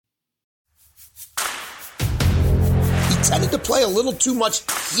tended to play a little too much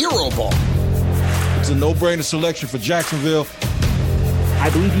hero ball. It's a no-brainer selection for Jacksonville. I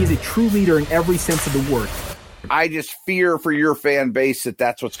believe he is a true leader in every sense of the word. I just fear for your fan base that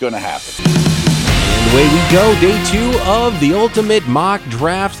that's what's going to happen. And away we go, day 2 of the Ultimate Mock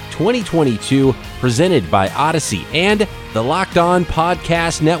Draft 2022, presented by Odyssey and the Locked On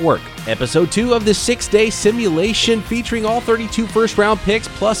Podcast Network. Episode 2 of the 6-day simulation featuring all 32 first-round picks,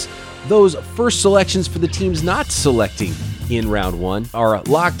 plus those first selections for the teams not selecting in round 1. Our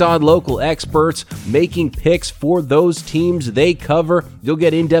Locked On local experts making picks for those teams they cover. You'll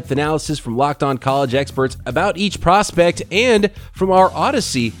get in-depth analysis from Locked On college experts about each prospect and from our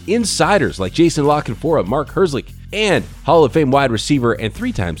Odyssey insiders like Jason Lockenfora, Mark Herzlich, and Hall of Fame wide receiver and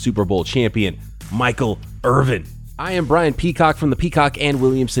 3-time Super Bowl champion Michael Irvin. I am Brian Peacock from the Peacock and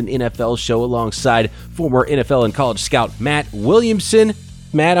Williamson NFL Show alongside former NFL and college scout Matt Williamson.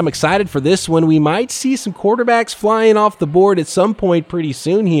 Matt, I'm excited for this one. We might see some quarterbacks flying off the board at some point pretty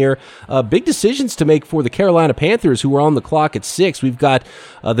soon here. Big decisions to make for the Carolina Panthers, who are on the clock at 6. We've got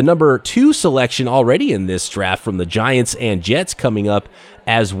the number 2 selection already in this draft from the Giants and Jets coming up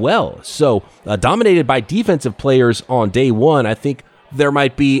as well. So, dominated by defensive players on day 1, I think there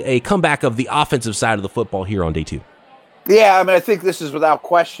might be a comeback of the offensive side of the football here on day 2. Yeah, I mean, I think this is without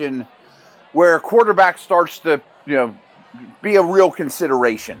question where quarterback starts to, be a real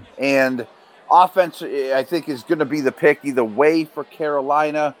consideration. And offense, I think, is going to be the pick either way for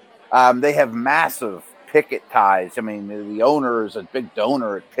Carolina. They have massive Pickett ties. I mean, the owner is a big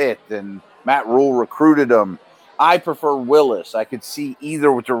donor at Pitt, and Matt Rule recruited him. I prefer Willis. I could see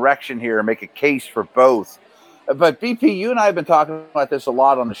either direction here and make a case for both. But BP, you and I have been talking about this a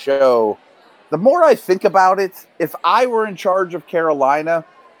lot on the show. The more I think about it, if I were in charge of Carolina,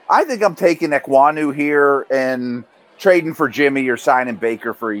 I think I'm taking Ekwonu here and trading for Jimmy or signing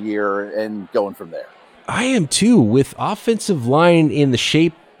Baker for a year and going from there. I am too. With offensive line in the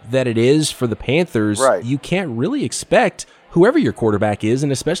shape that it is for the Panthers, right, you can't really expect whoever your quarterback is,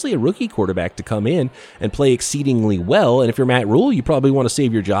 and especially a rookie quarterback, to come in and play exceedingly well. And if you're Matt Rule, you probably want to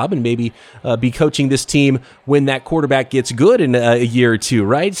save your job and maybe be coaching this team when that quarterback gets good in a year or two,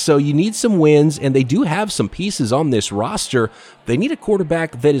 right? So you need some wins, and they do have some pieces on this roster. They need a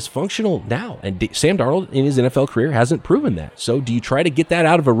quarterback that is functional now, and Sam Darnold in his NFL career hasn't proven that. So do you try to get that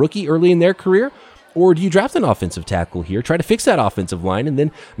out of a rookie early in their career, or do you draft an offensive tackle here, try to fix that offensive line, and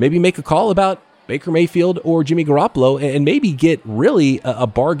then maybe make a call about Baker Mayfield or Jimmy Garoppolo and maybe get really a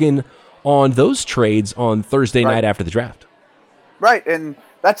bargain on those trades on Thursday night after the draft? Right, and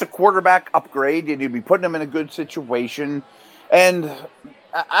that's a quarterback upgrade, and you'd be putting them in a good situation. And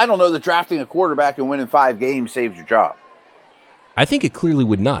I don't know that drafting a quarterback and winning 5 games saves your job. I think it clearly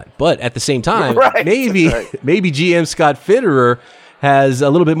would not. But at the same time, maybe GM Scott Fitterer has a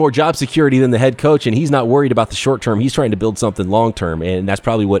little bit more job security than the head coach, and he's not worried about the short term. He's trying to build something long term, and that's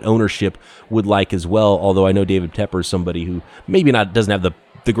probably what ownership would like as well, although I know David Tepper is somebody who maybe doesn't have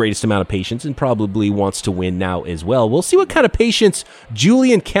the greatest amount of patience and probably wants to win now as well. We'll see what kind of patience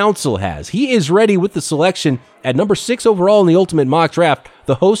Julian Council has. He is ready with the selection at number 6 overall in the Ultimate Mock Draft,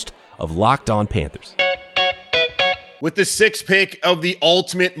 the host of Locked On Panthers. With the 6th pick of the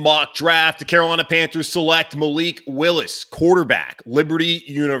Ultimate Mock Draft, the Carolina Panthers select Malik Willis, quarterback, Liberty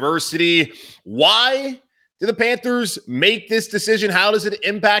University. Why did the Panthers make this decision? How does it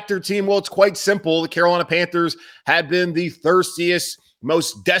impact their team? Well, it's quite simple. The Carolina Panthers have been the thirstiest,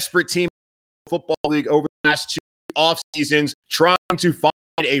 most desperate team in the football league over the last 2 off seasons, trying to find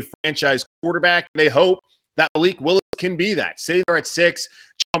a franchise quarterback. They hope that Malik Willis can be that. Sitting there at 6,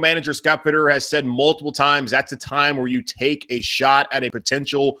 general manager Scott Fitterer has said multiple times that's a time where you take a shot at a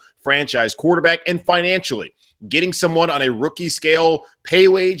potential franchise quarterback, and financially, getting someone on a rookie scale pay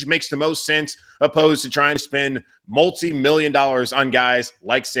wage makes the most sense, opposed to trying to spend multi-million dollars on guys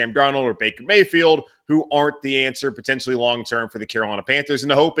like Sam Darnold or Baker Mayfield, who aren't the answer potentially long-term for the Carolina Panthers. And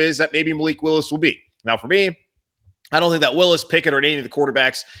the hope is that maybe Malik Willis will be. Now, for me, I don't think that Willis, Pickett, or any of the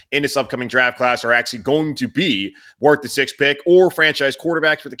quarterbacks in this upcoming draft class are actually going to be worth the 6th pick, or franchise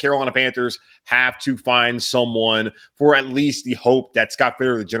quarterbacks for the Carolina Panthers have to find someone for at least the hope that Scott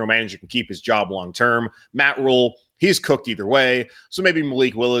Fitterer, the general manager, can keep his job long-term. Matt Rule, he's cooked either way. So maybe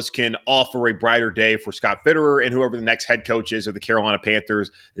Malik Willis can offer a brighter day for Scott Fitterer and whoever the next head coach is of the Carolina Panthers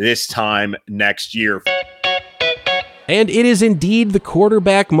this time next year. And it is indeed the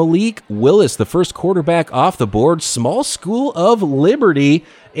quarterback, Malik Willis, the first quarterback off the board, small school of Liberty.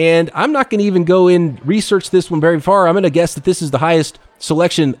 And I'm not going to even go and research this one very far. I'm going to guess that this is the highest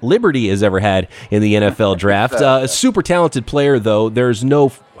selection Liberty has ever had in the NFL draft. A super talented player, though. There's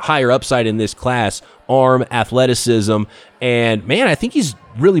no higher upside in this class. Arm, athleticism, and man, I think he's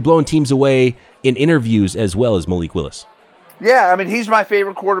really blowing teams away in interviews as well as Malik Willis. Yeah, I mean, he's my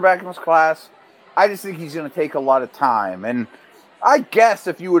favorite quarterback in this class. I just think he's going to take a lot of time. And I guess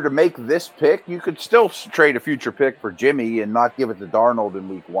if you were to make this pick, you could still trade a future pick for Jimmy and not give it to Darnold in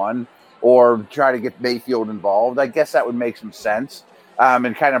week 1 or try to get Mayfield involved. I guess that would make some sense.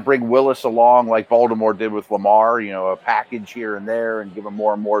 And kind of bring Willis along like Baltimore did with Lamar, a package here and there and give him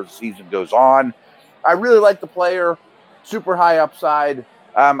more and more as the season goes on. I really like the player, super high upside.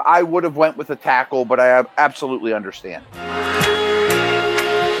 I would have went with a tackle, but I absolutely understand.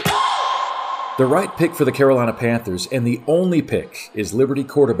 The right pick for the Carolina Panthers and the only pick is Liberty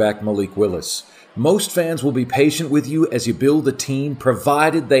quarterback Malik Willis. Most fans will be patient with you as you build a team,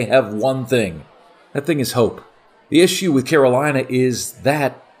 provided they have one thing. That thing is hope. The issue with Carolina is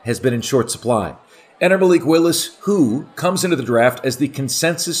that has been in short supply. Enter Malik Willis, who comes into the draft as the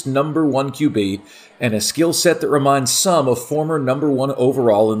consensus number 1 QB and a skill set that reminds some of former number 1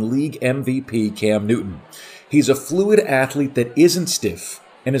 overall and league MVP Cam Newton. He's a fluid athlete that isn't stiff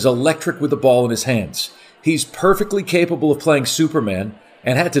and is electric with the ball in his hands. He's perfectly capable of playing Superman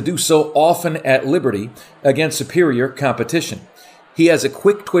and had to do so often at Liberty against superior competition. He has a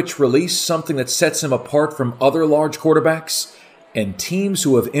quick twitch release, something that sets him apart from other large quarterbacks, and teams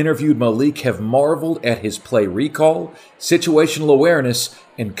who have interviewed Malik have marveled at his play recall, situational awareness,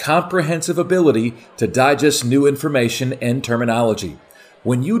 and comprehensive ability to digest new information and terminology.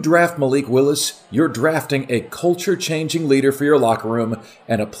 When you draft Malik Willis, you're drafting a culture-changing leader for your locker room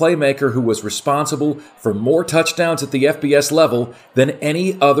and a playmaker who was responsible for more touchdowns at the FBS level than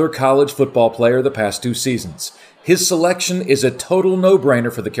any other college football player the past 2 seasons. His selection is a total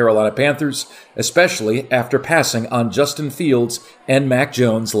no-brainer for the Carolina Panthers, especially after passing on Justin Fields and Mac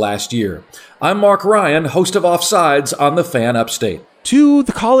Jones last year. I'm Mark Ryan, host of Offsides on the Fan Upstate. To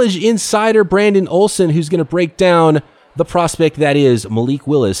the college insider Brandon Olson, who's going to break down the prospect that is Malik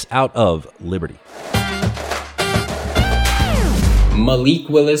Willis out of Liberty. Malik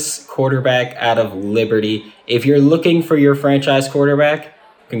Willis, quarterback out of Liberty. If you're looking for your franchise quarterback,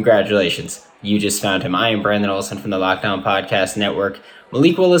 congratulations. You just found him. I am Brandon Olson from the Lockdown Podcast Network.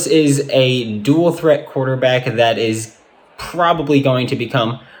 Malik Willis is a dual threat quarterback that is probably going to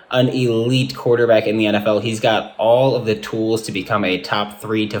become an elite quarterback in the NFL. He's got all of the tools to become a top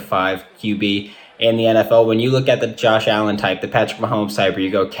 3 to 5 QB in the NFL. When you look at the Josh Allen type, the Patrick Mahomes type, where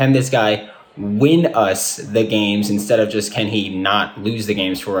you go, can this guy win us the games instead of just can he not lose the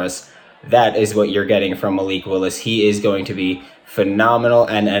games for us? That is what you're getting from Malik Willis. He is going to be phenomenal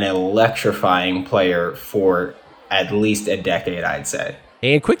and an electrifying player for at least a decade, I'd say.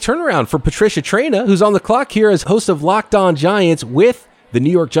 And quick turnaround for Patricia Traina, who's on the clock here as host of Locked On Giants with the New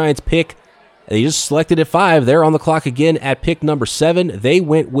York Giants pick. They just selected at 5. They're on the clock again at pick number 7. They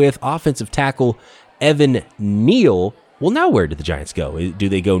went with offensive tackle Evan Neal. Well, now where did the Giants go? Do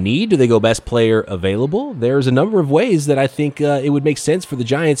they go need? Do they go best player available? There's a number of ways that I think it would make sense for the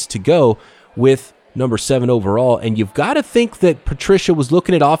Giants to go with number 7 overall. And you've got to think that Patricia was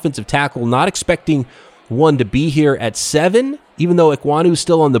looking at offensive tackle, not expecting one to be here at 7, even though Ekwonu's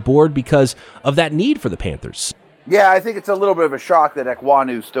still on the board because of that need for the Panthers. Yeah, I think it's a little bit of a shock that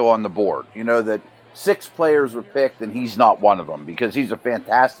Ekwonu's still on the board. You know, that 6 players were picked and he's not one of them because he's a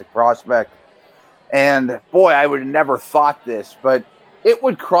fantastic prospect. And boy, I would have never thought this, but it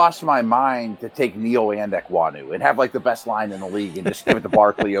would cross my mind to take Neal and Ekwonu and have like the best line in the league and just give it to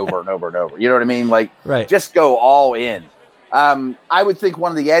Barkley over and over and over. You know what I mean? Like, right. Just go all in. I would think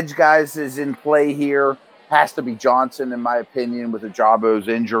one of the edge guys is in play here. Has to be Johnson, in my opinion, with Ajabo's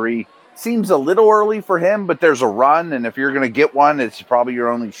injury. Seems a little early for him, but there's a run, and if you're going to get one, it's probably your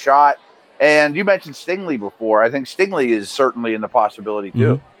only shot. And you mentioned Stingley before. I think Stingley is certainly in the possibility, too.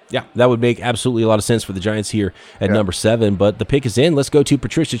 Mm-hmm. Yeah, that would make absolutely a lot of sense for the Giants here at number 7, but the pick is in. Let's go to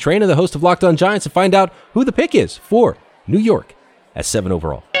Patricia Traina, the host of Locked On Giants, and find out who the pick is for New York at 7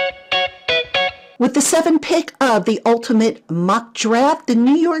 overall. With the 7th pick of the Ultimate Mock Draft, the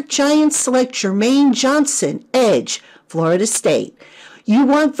New York Giants select Jermaine Johnson, edge, Florida State. You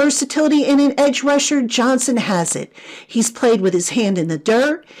want versatility in an edge rusher? Johnson has it. He's played with his hand in the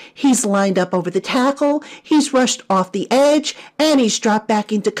dirt. He's lined up over the tackle. He's rushed off the edge, and he's dropped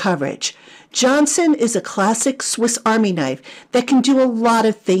back into coverage. Johnson is a classic Swiss Army knife that can do a lot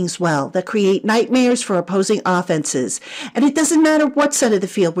of things well, that create nightmares for opposing offenses. And it doesn't matter what side of the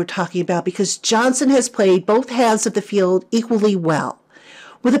field we're talking about because Johnson has played both halves of the field equally well.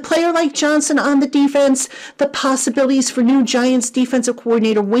 With a player like Johnson on the defense, the possibilities for new Giants defensive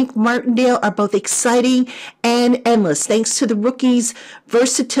coordinator Wink Martindale are both exciting and endless, thanks to the rookie's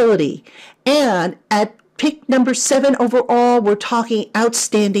versatility. And at pick number 7 overall, we're talking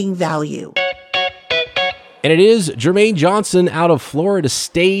outstanding value. And it is Jermaine Johnson out of Florida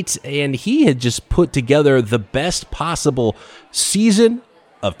State, and he had just put together the best possible season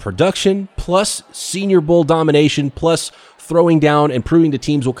of production, plus Senior Bowl domination, plus throwing down and proving to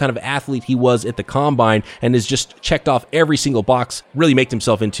teams what kind of athlete he was at the Combine, and has just checked off every single box, really made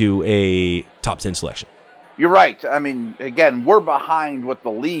himself into a top 10 selection. You're right. I mean, again, we're behind what the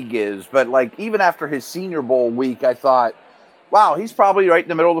league is, but like even after his Senior Bowl week, I thought, wow, he's probably right in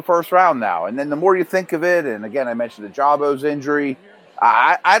the middle of the first round now. And then the more you think of it, and again, I mentioned the Jabo's injury,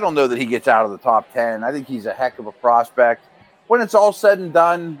 I don't know that he gets out of the top 10. I think he's a heck of a prospect. When it's all said and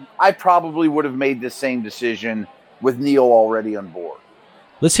done, I probably would have made the same decision with Neil already on board.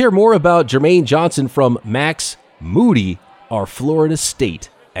 Let's hear more about Jermaine Johnson from Max Moody, our Florida State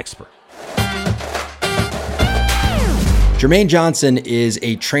expert. Jermaine Johnson is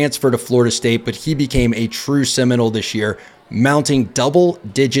a transfer to Florida State, but he became a true Seminole this year, mounting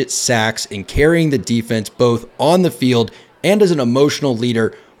double-digit sacks and carrying the defense both on the field and as an emotional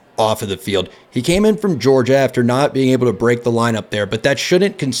leader off of the field. He came in from Georgia after not being able to break the lineup there, but that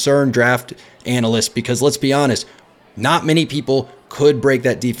shouldn't concern draft analysts because, let's be honest, not many people could break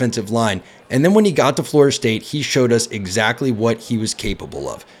that defensive line. And then when he got to Florida State, he showed us exactly what he was capable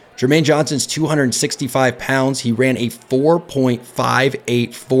of. Jermaine Johnson's 265 pounds. He ran a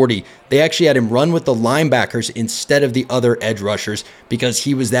 4.58 40. They actually had him run with the linebackers instead of the other edge rushers because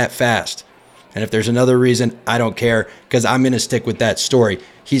he was that fast. And if there's another reason, I don't care because I'm going to stick with that story.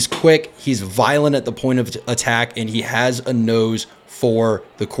 He's quick, he's violent at the point of attack, and he has a nose for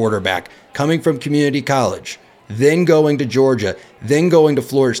the quarterback. Coming from community college, then going to Georgia, then going to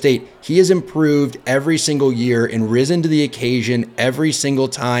Florida State, he has improved every single year and risen to the occasion every single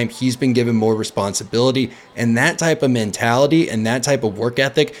time he's been given more responsibility. And that type of mentality and that type of work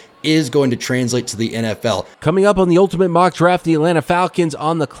ethic is going to translate to the NFL. Coming up on the Ultimate Mock Draft, the Atlanta Falcons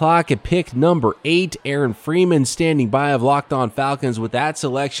on the clock at pick number 8. Aaron Freeman standing by of Locked On Falcons with that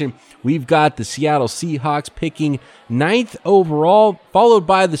selection. We've got the Seattle Seahawks picking 9th overall, followed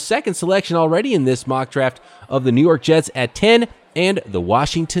by the second selection already in this mock draft of the New York Jets at 10 and the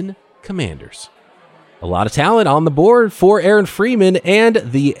Washington Commanders. A lot of talent on the board for Aaron Freeman and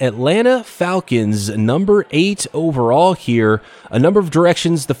the Atlanta Falcons, number 8 overall here. A number of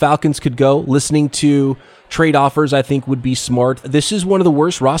directions the Falcons could go. Listening to trade offers, I think, would be smart. This is one of the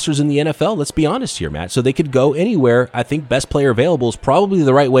worst rosters in the NFL, let's be honest here, Matt. So they could go anywhere. I think best player available is probably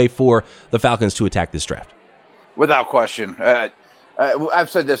the right way for the Falcons to attack this draft. Without question. I've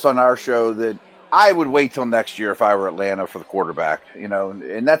said this on our show that I would wait till next year if I were Atlanta for the quarterback,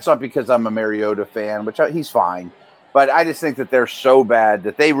 and that's not because I'm a Mariota fan, which he's fine, but I just think that they're so bad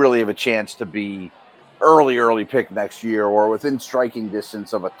that they really have a chance to be early pick next year or within striking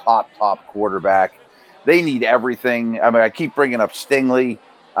distance of a top quarterback. They need everything. I mean, I keep bringing up Stingley.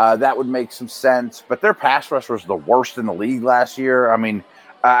 That would make some sense, but their pass rush was the worst in the league last year. I mean,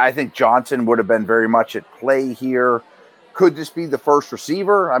 I think Johnson would have been very much at play here. Could this be the first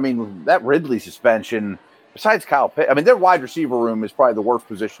receiver? I mean, that Ridley suspension, besides Kyle Pitt, I mean, their wide receiver room is probably the worst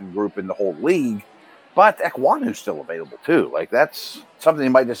position group in the whole league, but Ekwonu's still available too. Like, that's something you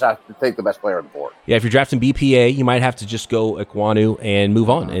might just have to take the best player on the board. Yeah, if you're drafting BPA, you might have to just go Ekwonu and move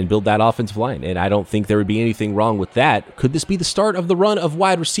on and build that offensive line, and I don't think there would be anything wrong with that. Could this be the start of the run of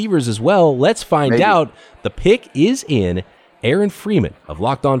wide receivers as well? Let's find out. The pick is in. Aaron Freeman of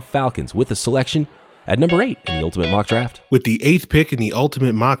Locked On Falcons with a selection at number 8 in the Ultimate Mock Draft. With the 8th pick in the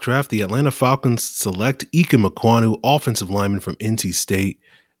Ultimate Mock Draft, the Atlanta Falcons select Ikem Ekwonu, offensive lineman from NC State.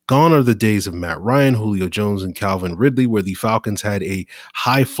 Gone are the days of Matt Ryan, Julio Jones, and Calvin Ridley, where the Falcons had a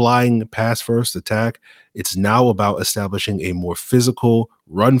high-flying pass-first attack. It's now about establishing a more physical,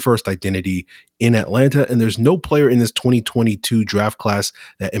 run-first identity in Atlanta, and there's no player in this 2022 draft class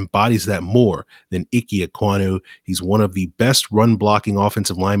that embodies that more than Ike Ekwonu. He's one of the best run-blocking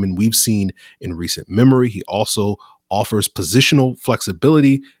offensive linemen we've seen in recent memory. He also offers positional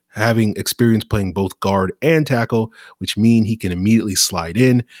flexibility, having experience playing both guard and tackle, which mean he can immediately slide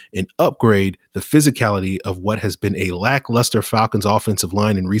in and upgrade the physicality of what has been a lackluster Falcons offensive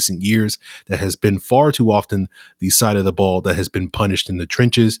line in recent years that has been far too often the side of the ball that has been punished in the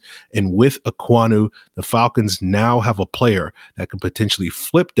trenches. And with Ekwonu, the Falcons now have a player that can potentially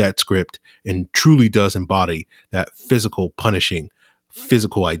flip that script and truly does embody that physical punishing,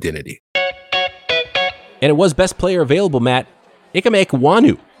 physical identity. And it was best player available, Matt. Ikem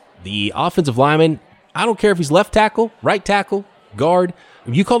Ekwonu, the offensive lineman. I don't care if he's left tackle, right tackle, guard.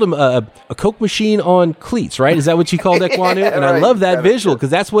 You called him a Coke machine on cleats, right? Is that what you called Ekwonu? And right. I love that visual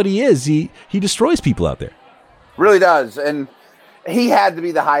because that's what he is. He destroys people out there. Really does. And he had to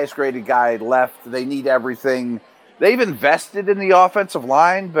be the highest graded guy left. They need everything. They've invested in the offensive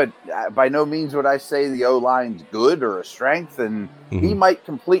line, but by no means would I say the O-line's good or a strength, and he might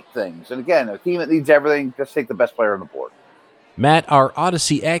complete things. And again, a team that needs everything, just take the best player on the board. Matt, our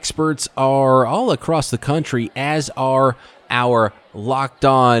Odyssey experts are all across the country, as are our Locked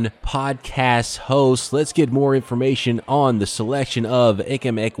On podcast hosts. Let's get more information on the selection of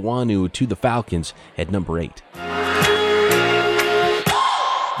Ikem Ekwonu to the Falcons at number 8.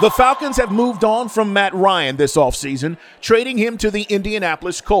 The Falcons have moved on from Matt Ryan this offseason, trading him to the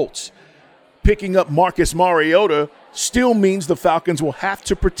Indianapolis Colts. Picking up Marcus Mariota still means the Falcons will have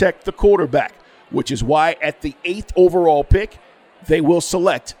to protect the quarterback, which is why at the 8th overall pick, they will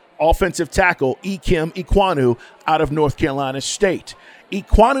select offensive tackle Ikem Ekwonu out of North Carolina State.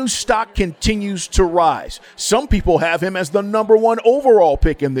 Ekwonu's stock continues to rise. Some people have him as the number 1 overall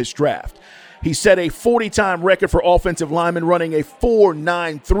pick in this draft. He set a 40-time record for offensive linemen, running a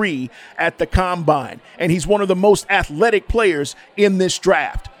 4.93 at the combine. And he's one of the most athletic players in this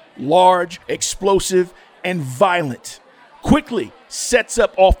draft. Large, explosive, and violent. Quickly sets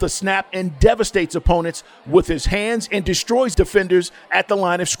up off the snap and devastates opponents with his hands and destroys defenders at the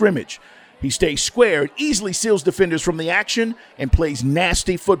line of scrimmage. He stays square, easily seals defenders from the action, and plays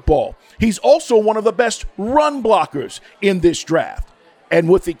nasty football. He's also one of the best run blockers in this draft. And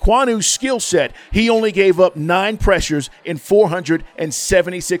with Ekwonu's skill set, he only gave up 9 pressures in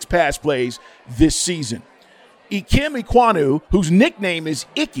 476 pass plays this season. Ikem Ekwonu, whose nickname is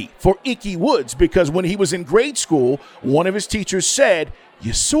Icky for Icky Woods, because when he was in grade school, one of his teachers said,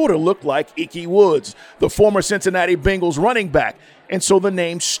 "You sort of look like Icky Woods," the former Cincinnati Bengals running back, and so the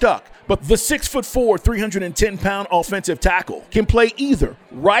name stuck. But the 6'4", 310-pound offensive tackle can play either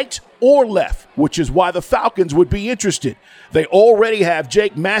right or left, which is why the Falcons would be interested. They already have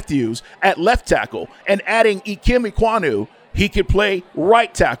Jake Matthews at left tackle, and adding Ikem Ekwonu, he could play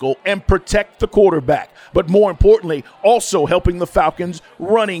right tackle and protect the quarterback, but more importantly, also helping the Falcons'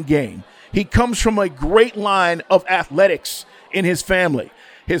 running game. He comes from a great line of athletics in his family.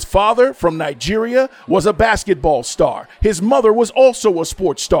 His father, from Nigeria, was a basketball star. His mother was also a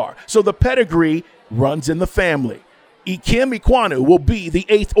sports star, so the pedigree runs in the family. Ikem Ekwonu will be the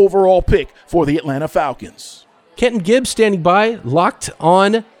 8th overall pick for the Atlanta Falcons. Kenton Gibbs standing by, Locked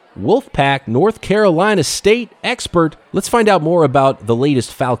On Wolfpack, North Carolina State expert. Let's find out more about the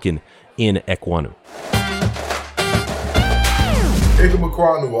latest Falcon in Ekwonu. Ikem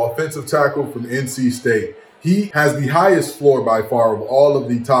Ekwonu, offensive tackle from NC State. He has the highest floor by far of all of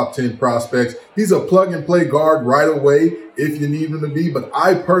the top 10 prospects. He's a plug-and-play guard right away if you need him to be, but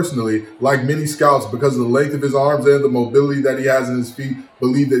I personally, like many scouts, because of the length of his arms and the mobility that he has in his feet,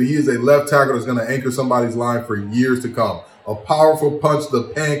 believe that he is a left tackle that's going to anchor somebody's line for years to come. A powerful punch, the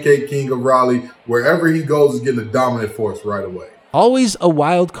pancake king of Raleigh. Wherever he goes, is getting a dominant force right away. Always a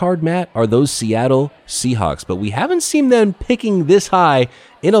wild card, Matt, are those Seattle Seahawks, but we haven't seen them picking this high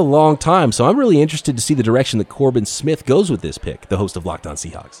in a long time, so I'm really interested to see the direction that Corbin Smith goes with this pick, the host of Locked On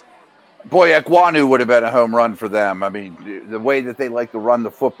Seahawks. Boy, Ekwonu would have been a home run for them. I mean, the way that they like to run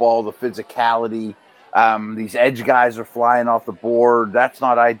the football, the physicality, these edge guys are flying off the board. That's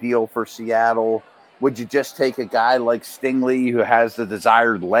not ideal for Seattle. Would you just take a guy like Stingley who has the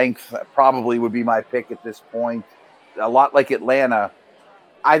desired length? That probably would be my pick at this point. A lot like Atlanta,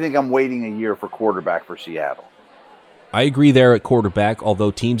 I think I'm waiting a year for quarterback for Seattle. I agree there at quarterback,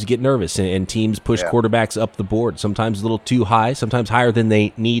 although teams get nervous and teams push quarterbacks up the board, sometimes a little too high, sometimes higher than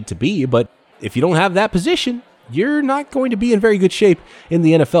they need to be. But if you don't have that position, you're not going to be in very good shape in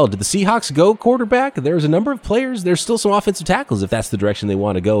the NFL. Did the Seahawks go quarterback? There's a number of players. There's still some offensive tackles if that's the direction they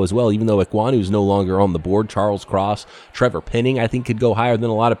want to go as well, even though Ekwonu is no longer on the board. Charles Cross, Trevor Penning, I think could go higher than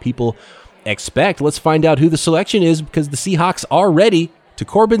a lot of people expect. Let's find out who the selection is because the Seahawks are ready. To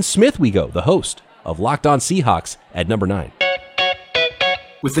Corbin Smith we go, the host of Locked On Seahawks at number 9.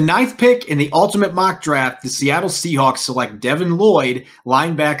 With the 9th pick in the ultimate mock draft, the Seattle Seahawks select Devin Lloyd,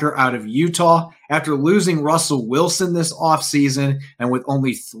 linebacker out of Utah. After losing Russell Wilson this offseason and with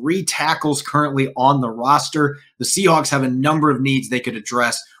only 3 tackles currently on the roster, the Seahawks have a number of needs they could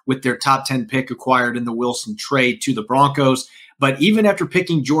address with their top 10 pick acquired in the Wilson trade to the Broncos. But even after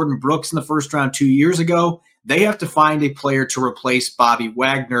picking Jordan Brooks in the first round 2 years ago, they have to find a player to replace Bobby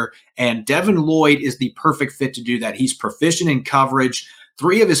Wagner, and Devin Lloyd is the perfect fit to do that. He's proficient in coverage.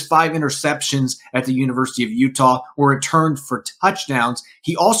 3 of his 5 interceptions at the University of Utah were returned for touchdowns.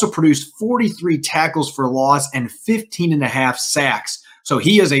 He also produced 43 tackles for loss and 15.5 sacks So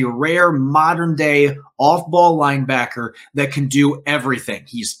he is a rare modern day off-ball linebacker that can do everything.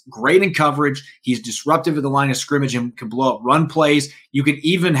 He's great in coverage. He's disruptive at the line of scrimmage and can blow up run plays. You can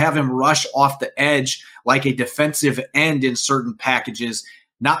even have him rush off the edge like a defensive end in certain packages.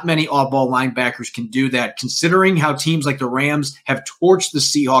 Not many off-ball linebackers can do that, considering how teams like the Rams have torched the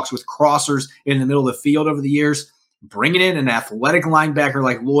Seahawks with crossers in the middle of the field over the years. Bringing in an athletic linebacker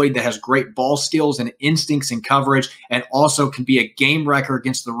like Lloyd that has great ball skills and instincts in coverage and also can be a game wrecker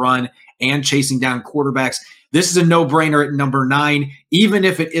against the run and chasing down quarterbacks. This is a no-brainer at number 9. Even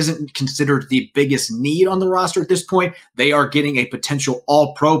if it isn't considered the biggest need on the roster at this point, they are getting a potential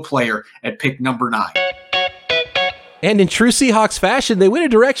all-pro player at pick number 9. And in true Seahawks fashion, they went a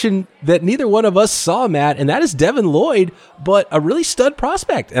direction that neither one of us saw, Matt, and that is Devin Lloyd, but a really stud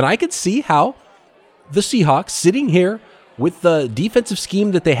prospect. And I could see how the Seahawks, sitting here with the defensive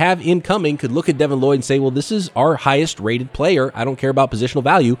scheme that they have incoming, could look at Devin Lloyd and say, well, this is our highest-rated player. I don't care about positional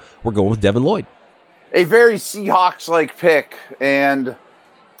value. We're going with Devin Lloyd. A very Seahawks-like pick, and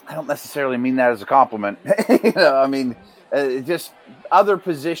I don't necessarily mean that as a compliment. Just other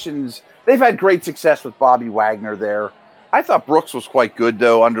positions. They've had great success with Bobby Wagner there. I thought Brooks was quite good,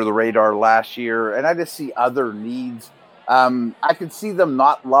 though, under the radar last year, and I just see other needs. I could see them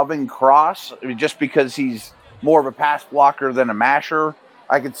not loving Cross just because he's more of a pass blocker than a masher.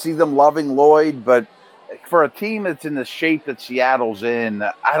 I could see them loving Lloyd, but for a team that's in the shape that Seattle's in,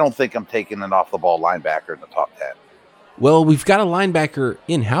 I don't think I'm taking an off-the-ball linebacker in the top 10. Well, we've got a linebacker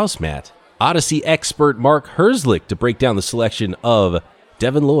in-house, Matt. Odyssey expert Mark Herzlich to break down the selection of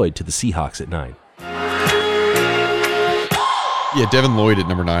Devin Lloyd to the Seahawks at 9. Yeah, Devin Lloyd at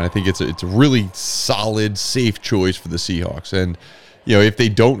number 9. I think it's a really solid, safe choice for the Seahawks. And, if they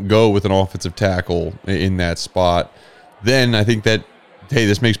don't go with an offensive tackle in that spot, then I think that, hey,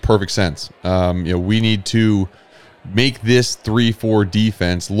 this makes perfect sense. We need to make this 3-4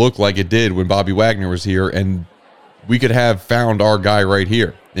 defense look like it did when Bobby Wagner was here, and we could have found our guy right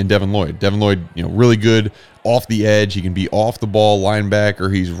here in Devin Lloyd. Devin Lloyd, really good off the edge. He can be off the ball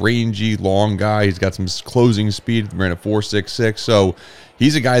linebacker. He's rangy, long guy. He's got some closing speed. Ran a 4.66. So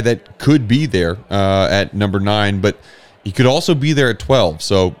he's a guy that could be there at number 9, but he could also be there at 12.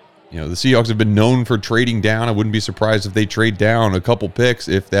 So, the Seahawks have been known for trading down. I wouldn't be surprised if they trade down a couple picks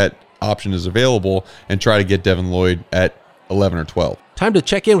if that option is available and try to get Devin Lloyd at 11 or 12. Time to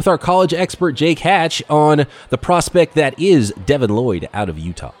check in with our college expert, Jake Hatch, on the prospect that is Devin Lloyd out of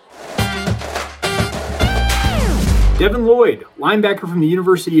Utah. Devin Lloyd, linebacker from the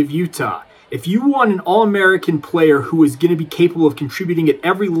University of Utah. If you want an All-American player who is going to be capable of contributing at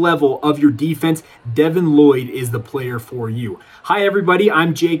every level of your defense, Devin Lloyd is the player for you. Hi, everybody.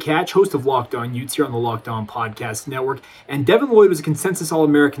 I'm Jake Hatch, host of Locked On Utes here on the Locked On Podcast Network. And Devin Lloyd was a consensus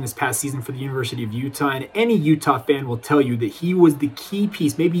All-American this past season for the University of Utah. And any Utah fan will tell you that he was the key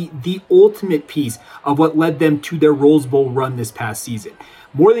piece, maybe the ultimate piece of what led them to their Rose Bowl run this past season.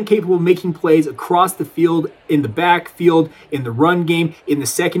 More than capable of making plays across the field, in the backfield, in the run game, in the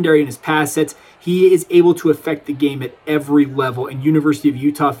secondary, in his pass sets. He is able to affect the game at every level, and University of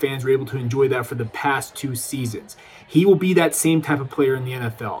Utah fans were able to enjoy that for the past 2 seasons. He will be that same type of player in the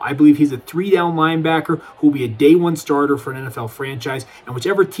NFL. I believe he's a 3-down linebacker who will be a day 1 starter for an NFL franchise, and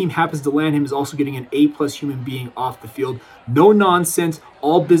whichever team happens to land him is also getting an A-plus human being off the field. No nonsense,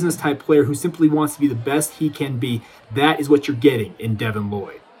 all business type player who simply wants to be the best he can be. That is what you're getting in Devin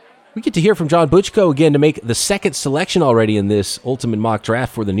Lloyd. We get to hear from John Butchko again to make the second selection already in this ultimate mock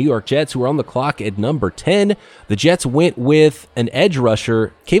draft for the New York Jets, who are on the clock at number 10. The Jets went with an edge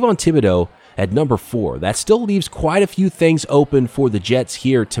rusher, Kayvon Thibodeaux, at number 4. That still leaves quite a few things open for the Jets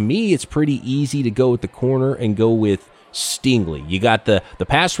here. To me, it's pretty easy to go with the corner and go with Stingley. You got the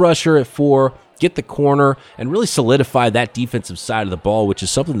pass rusher at 4, get the corner, and really solidify that defensive side of the ball, which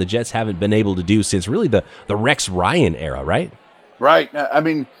is something the Jets haven't been able to do since really the Rex Ryan era, right? Right.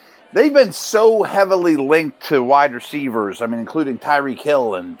 They've been so heavily linked to wide receivers, including Tyreek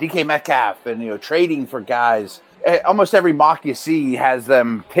Hill and DK Metcalf and, trading for guys. Almost every mock you see has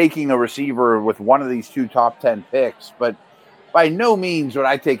them taking a receiver with one of these 2 top 10 picks, but by no means would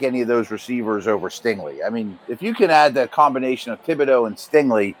I take any of those receivers over Stingley. If you can add that combination of Thibodeaux and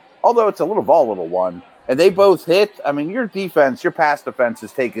Stingley, although it's a little volatile one, and they both hit, your defense, your pass defense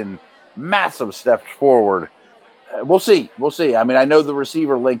has taken massive steps forward. We'll see. I know the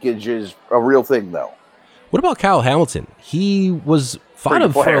receiver linkage is a real thing, though. What about Kyle Hamilton? He was thought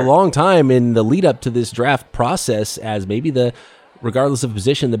of for a long time in the lead up to this draft process as maybe regardless of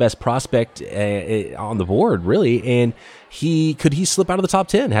position, the best prospect on the board, really. And could he slip out of the top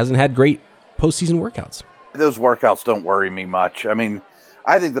 10? Hasn't had great postseason workouts. Those workouts don't worry me much.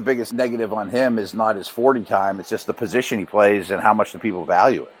 I think the biggest negative on him is not his 40 time. It's just the position he plays and how much the people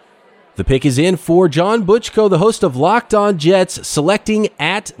value it. The pick is in for John Butchko, the host of Locked On Jets, selecting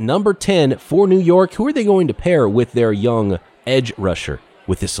at number 10 for New York. Who are they going to pair with their young edge rusher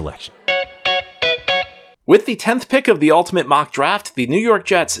with this selection? With the 10th pick of the Ultimate Mock Draft, the New York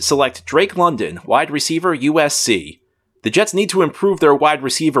Jets select Drake London, wide receiver, USC. The Jets need to improve their wide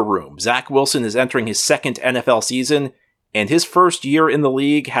receiver room. Zach Wilson is entering his second NFL season, and his first year in the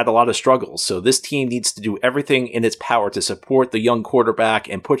league had a lot of struggles, so this team needs to do everything in its power to support the young quarterback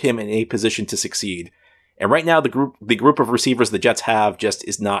and put him in a position to succeed. And right now, the group of receivers the Jets have just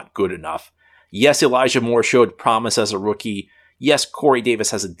is not good enough. Yes, Elijah Moore showed promise as a rookie. Yes, Corey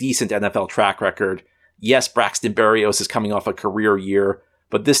Davis has a decent NFL track record. Yes, Braxton Berrios is coming off a career year,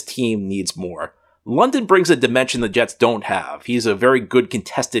 but this team needs more. London brings a dimension the Jets don't have. He's a very good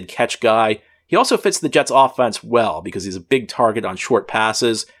contested catch guy. He also fits the Jets' offense well because he's a big target on short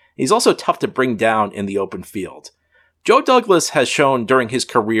passes. He's also tough to bring down in the open field. Joe Douglas has shown during his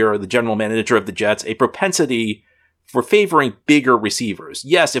career, the general manager of the Jets, a propensity for favoring bigger receivers.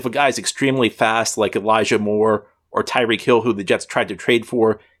 Yes, if a guy's extremely fast like Elijah Moore or Tyreek Hill, who the Jets tried to trade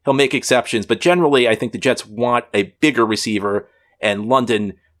for, he'll make exceptions. But generally, I think the Jets want a bigger receiver, and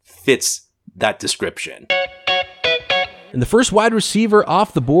London fits that description. And the first wide receiver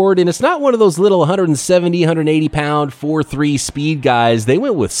off the board, and it's not one of those little 170, 180 pound, 4'3" speed guys. They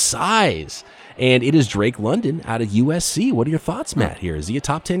went with size, and it is Drake London out of USC. What are your thoughts, Matt, here? Is he a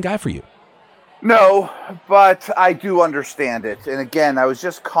top 10 guy for you? No, but I do understand it. And again, I was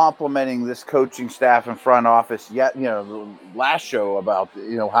just complimenting this coaching staff and front office last show about,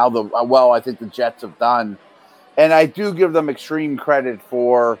 how well I think the Jets have done. And I do give them extreme credit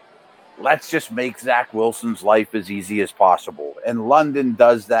for, let's just make Zach Wilson's life as easy as possible. And London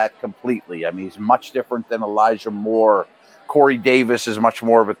does that completely. I mean, he's much different than Elijah Moore. Corey Davis is much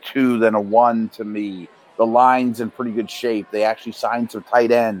more of a 2 than a 1 to me. The line's in pretty good shape. They actually signed some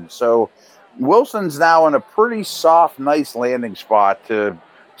tight ends. So Wilson's now in a pretty soft, nice landing spot to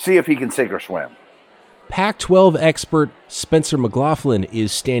see if he can sink or swim. Pac-12 expert Spencer McLaughlin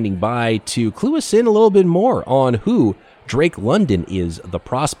is standing by to clue us in a little bit more on who Drake London is, the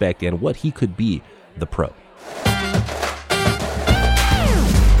prospect, and what he could be, the pro.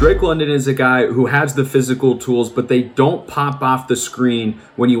 Drake London is a guy who has the physical tools, but they don't pop off the screen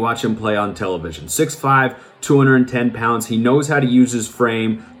when you watch him play on television. 6'5", 210 pounds. He knows how to use his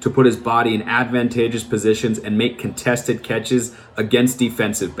frame to put his body in advantageous positions and make contested catches against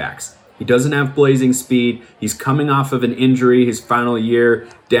defensive backs. He doesn't have blazing speed. He's coming off of an injury his final year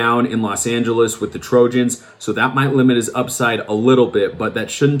down in Los Angeles with the Trojans, so that might limit his upside a little bit, but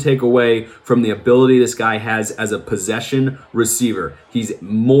that shouldn't take away from the ability this guy has as a possession receiver. He's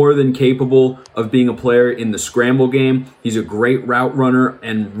more than capable of being a player in the scramble game. He's a great route runner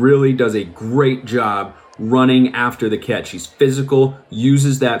and really does a great job running after the catch. He's physical,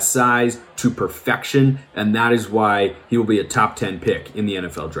 uses that size to perfection, and that is why he will be a top 10 pick in the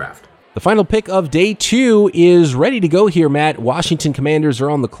NFL draft. The final pick of day 2 is ready to go here, Matt. Washington Commanders are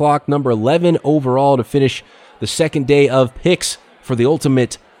on the clock, number 11 overall to finish the second day of picks for the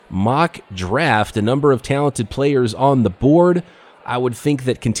Ultimate Mock Draft. A number of talented players on the board. I would think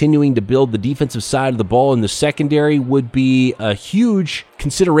that continuing to build the defensive side of the ball in the secondary would be a huge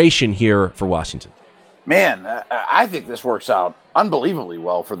consideration here for Washington. Man, I think this works out unbelievably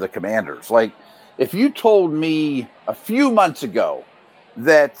well for the Commanders. Like, if you told me a few months ago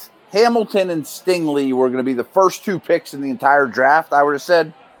that Hamilton and Stingley were going to be the first 2 picks in the entire draft, I would have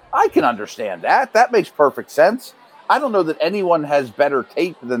said, I can understand that. That makes perfect sense. I don't know that anyone has better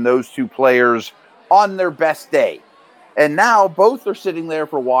tape than those 2 players on their best day. And now both are sitting there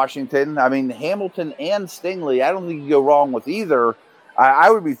for Washington. I mean, Hamilton and Stingley, I don't think you go wrong with either. I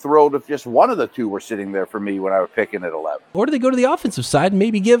would be thrilled if just one of the 2 were sitting there for me when I was picking at 11. Or do they go to the offensive side and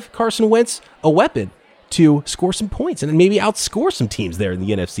maybe give Carson Wentz a weapon to score some points and maybe outscore some teams there in the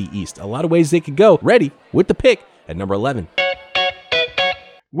NFC East? A lot of ways they could go. Ready with the pick at number 11.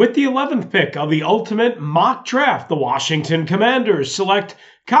 With the 11th pick of the Ultimate Mock Draft, the Washington Commanders select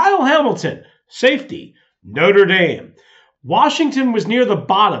Kyle Hamilton, safety, Notre Dame. Washington was near the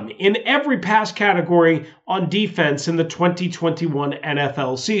bottom in every pass category on defense in the 2021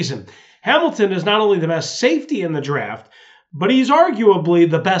 NFL season. Hamilton is not only the best safety in the draft, but he's arguably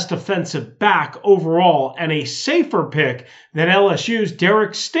the best offensive back overall and a safer pick than LSU's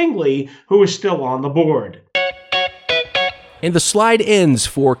Derek Stingley, who is still on the board. And the slide ends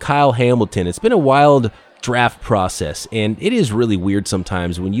for Kyle Hamilton. It's been a wild draft process, and it is really weird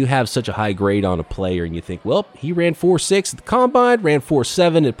sometimes when you have such a high grade on a player and you think, well, he ran 4.6 at the combine, ran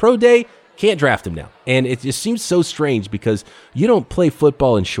 4.7 at pro day, Can't draft him now. And it just seems so strange because you don't play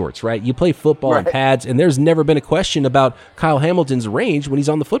football in shorts, right? You play football in pads, and there's never been a question about Kyle Hamilton's range when he's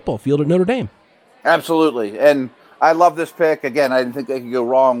on the football field at Notre Dame. Absolutely. And I love this pick. Again, I didn't think they could go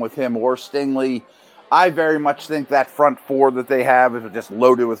wrong with him or Stingley. I very much think that front four that they have is just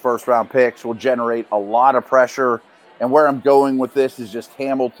loaded with first-round picks, will generate a lot of pressure. And where I'm going with this is just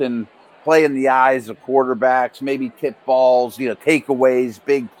Hamilton playing the eyes of quarterbacks, maybe tip balls, takeaways,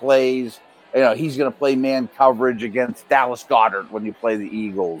 big plays. He's going to play man coverage against Dallas Goedert when you play the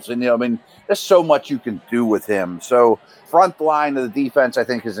Eagles. And, there's so much you can do with him. So front line of the defense, I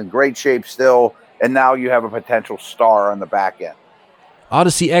think, is in great shape still. And now you have a potential star on the back end.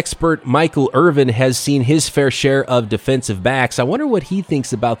 Odyssey expert Michael Irvin has seen his fair share of defensive backs. I wonder what he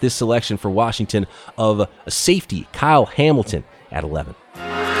thinks about this selection for Washington of a safety, Kyle Hamilton, at 11.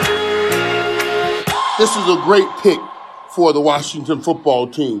 This is a great pick for the Washington football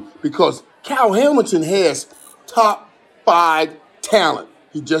team because Kyle Hamilton has top 5 talent.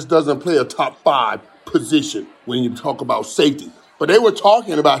 He just doesn't play a top 5 position when you talk about safety. But they were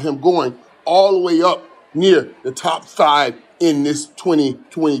talking about him going all the way up near the top 5 in this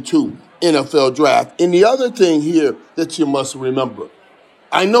 2022 NFL draft. And the other thing here that you must remember,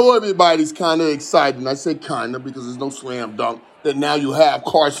 I know everybody's kind of excited, and I say kind of because there's no slam dunk, that now you have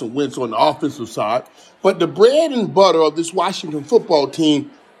Carson Wentz on the offensive side. But the bread and butter of this Washington football team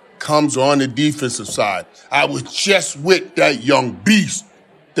comes on the defensive side. I was just with that young beast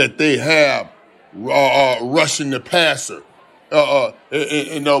that they have rushing the passer.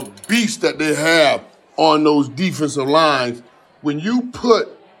 And the beast that they have on those defensive lines. When you put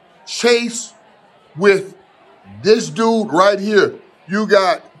Chase with this dude right here, you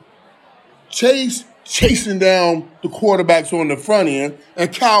got Chase chasing down the quarterbacks on the front end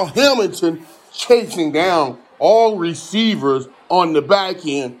and Kyle Hamilton chasing down all receivers on the back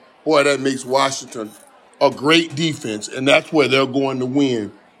end. Boy, that makes Washington a great defense, and that's where they're going to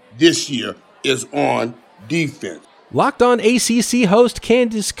win this year is on defense. Locked On ACC host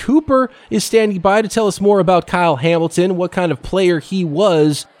Candace Cooper is standing by to tell us more about Kyle Hamilton, what kind of player he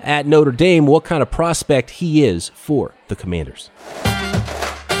was at Notre Dame, what kind of prospect he is for the Commanders.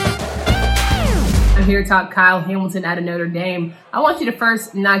 I'm here to talk Kyle Hamilton out of Notre Dame. I want you to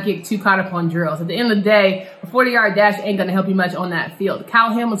first not get too caught up on drills. At the end of the day, a 40-yard dash ain't going to help you much on that field.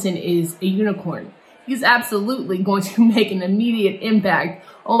 Kyle Hamilton is a unicorn. He's absolutely going to make an immediate impact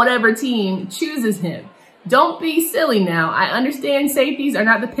on whatever team chooses him. Don't be silly now. I understand safeties are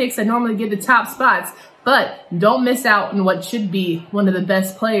not the picks that normally get the top spots, but don't miss out on what should be one of the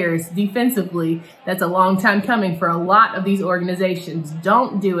best players defensively. That's a long time coming for a lot of these organizations.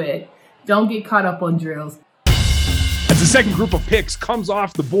 Don't do it. Don't get caught up on drills. As the second group of picks comes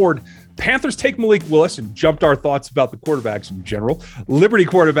off the board, Panthers take Malik Willis, and jumped our thoughts about the quarterbacks in general. Liberty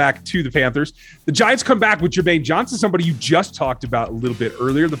quarterback to the Panthers. The Giants come back with Jermaine Johnson, somebody you just talked about a little bit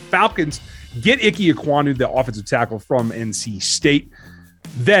earlier. The Falcons get Ike Ekwonu, the offensive tackle from NC State.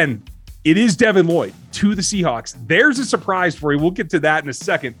 Then it is Devin Lloyd to the Seahawks. There's a surprise for you. We'll get to that in a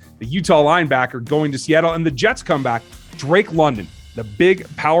second. The Utah linebacker going to Seattle, and the Jets come back. Drake London, the big,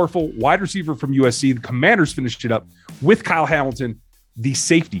 powerful wide receiver from USC. The Commanders finished it up with Kyle Hamilton, the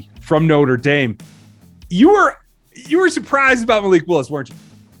safety from Notre Dame. You were surprised about Malik Willis, weren't you?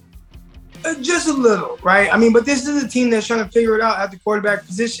 Just a little, right? I mean, but this is a team that's trying to figure it out at the quarterback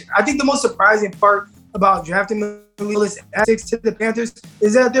position. I think the most surprising part about drafting Malik Willis at 6 to the Panthers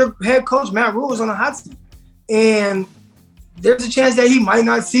is that their head coach, Matt Rule, is on a hot seat. And there's a chance that he might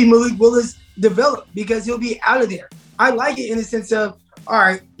not see Malik Willis develop because he'll be out of there. I like it in the sense of, all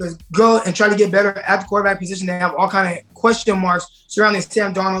right, let's go and try to get better at the quarterback position. They have all kind of question marks surrounding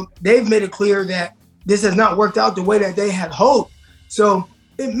Sam Darnold. They've made it clear that this has not worked out the way that they had hoped. So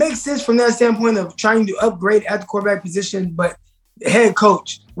it makes sense from that standpoint of trying to upgrade at the quarterback position, but the head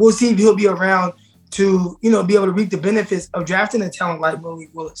coach, we'll see if he'll be around to, be able to reap the benefits of drafting a talent like Malik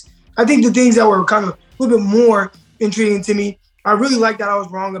Willis. I think the things that were kind of a little bit more intriguing to me, I really like that I was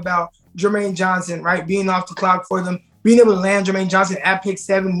wrong about Jermaine Johnson, right? Being off the clock for them, being able to land Jermaine Johnson at pick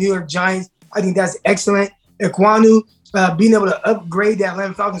 7, New York Giants. I think that's excellent. Ekwonu, being able to upgrade that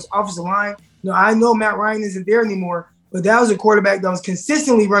Atlanta Falcons offensive line. I know Matt Ryan isn't there anymore, but that was a quarterback that was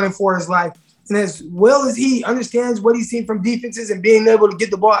consistently running for his life. And as well as he understands what he's seen from defenses and being able to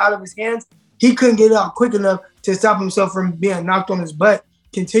get the ball out of his hands, he couldn't get it out quick enough to stop himself from being knocked on his butt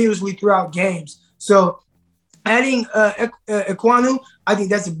continuously throughout games. So adding Ekwonu, I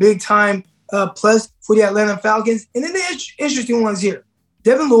think that's a big time plus for the Atlanta Falcons. And then the interesting ones here.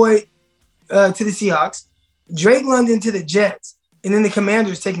 Devin Lloyd to the Seahawks, Drake London to the Jets, and then the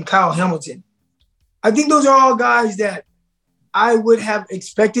Commanders taking Kyle Hamilton. I think those are all guys that I would have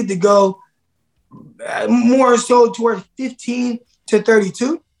expected to go more so toward 15 to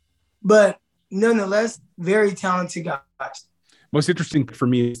 32, but nonetheless, very talented guys. Most interesting for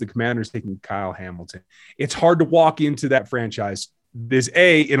me is the Commanders taking Kyle Hamilton. It's hard to walk into that franchise. There's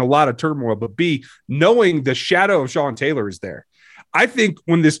A, in a lot of turmoil, but B, knowing the shadow of Sean Taylor is there. I think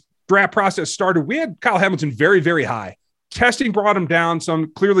when this draft process started, we had Kyle Hamilton very, very high. Testing brought him down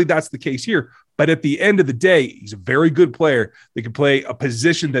some. Clearly that's the case here. But at the end of the day, he's a very good player that can play a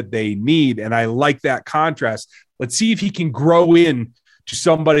position that they need. And I like that contrast. Let's see if he can grow in to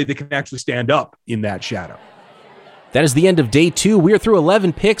somebody that can actually stand up in that shadow. That is the end of day 2. We are through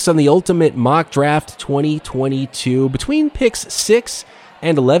 11 picks on the Ultimate Mock Draft 2022. Between picks 6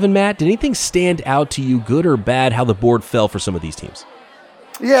 and 11, Matt, did anything stand out to you, good or bad, how the board fell for some of these teams?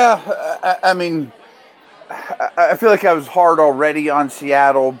 Yeah, I mean, I feel like I was hard already on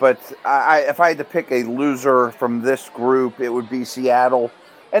Seattle, but if I had to pick a loser from this group, it would be Seattle.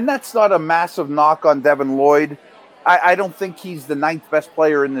 And that's not a massive knock on Devin Lloyd. I don't think he's the 9th best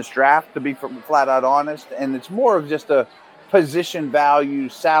player in this draft, to be flat out honest. And it's more of just a position value,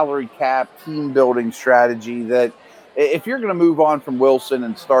 salary cap, team building strategy that if you're going to move on from Wilson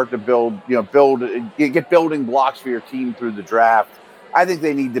and start to get building blocks for your team through the draft, I think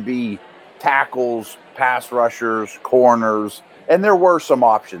they need to be tackles, pass rushers, corners, and there were some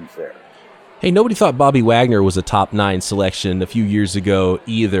options there. Hey, nobody thought Bobby Wagner was a top 9 selection a few years ago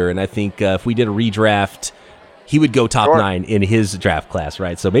either, and I think if we did a redraft, he would go top 9 in his draft class,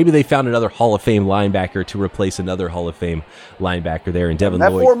 right? So maybe they found another Hall of Fame linebacker to replace another Hall of Fame linebacker there in Devin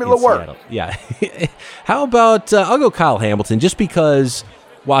Lloyd. That formula worked. Yeah. How about, I'll go Kyle Hamilton, just because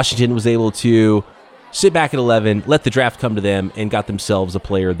Washington was able to sit back at 11, let the draft come to them, and got themselves a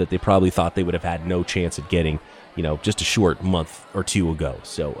player that they probably thought they would have had no chance at getting, just a short month or two ago.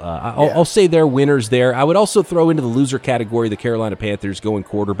 So I'll say they're winners there. I would also throw into the loser category the Carolina Panthers going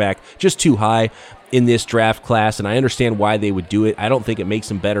quarterback, just too high in this draft class, and I understand why they would do it. I don't think it makes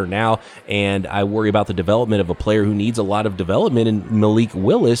them better now, and I worry about the development of a player who needs a lot of development in Malik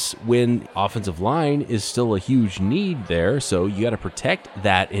Willis when offensive line is still a huge need there, so you got to protect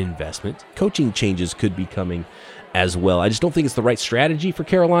that investment. Coaching changes could be coming as well. I just don't think it's the right strategy for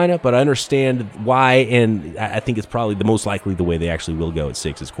Carolina, but I understand why, and I think it's probably the most likely the way they actually will go at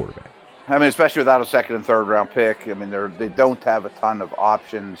 6 as quarterback. I mean, especially without a 2nd and 3rd round pick. I mean, they don't have a ton of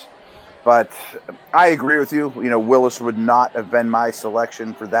options. But I agree with you. Willis would not have been my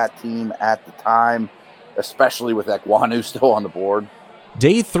selection for that team at the time, especially with Ekwonu still on the board.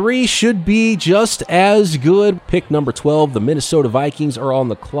 Day 3 should be just as good. Pick number 12, the Minnesota Vikings are on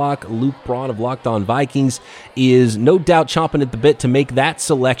the clock. Luke Braun of Locked On Vikings is no doubt chomping at the bit to make that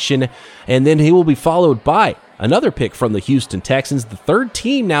selection. And then he will be followed by another pick from the Houston Texans, the 3rd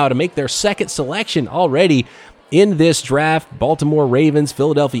team now to make their 2nd selection already in this draft. Baltimore Ravens,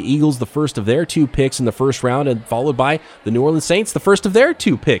 Philadelphia Eagles, the first of their 2 picks in the first round, and followed by the New Orleans Saints, the first of their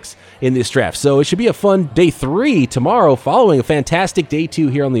 2 picks in this draft. So it should be a fun day 3 tomorrow, following a fantastic day 2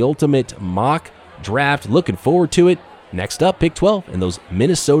 here on the Ultimate Mock Draft. Looking forward to it. Next up, pick 12 and those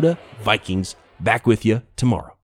Minnesota Vikings. Back with you tomorrow.